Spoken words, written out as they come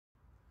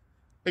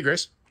Hey,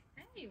 Grace.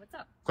 Hey, what's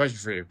up? Question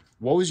for you.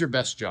 What was your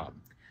best job?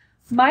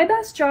 My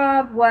best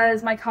job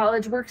was my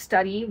college work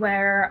study,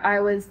 where I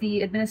was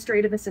the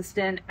administrative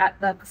assistant at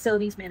the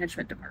facilities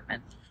management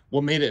department.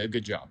 What made it a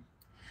good job?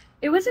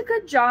 It was a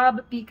good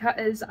job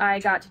because I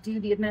got to do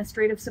the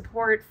administrative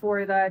support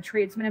for the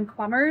tradesmen and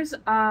plumbers.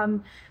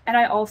 And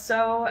I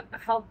also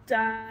helped,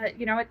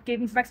 it gave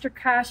me some extra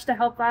cash to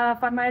help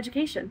fund my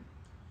education.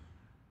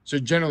 So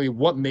generally,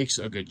 what makes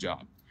a good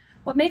job?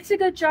 What makes a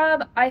good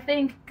job, I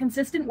think,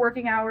 consistent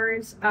working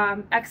hours,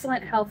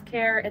 excellent health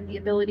care, and the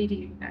ability to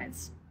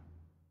unionize.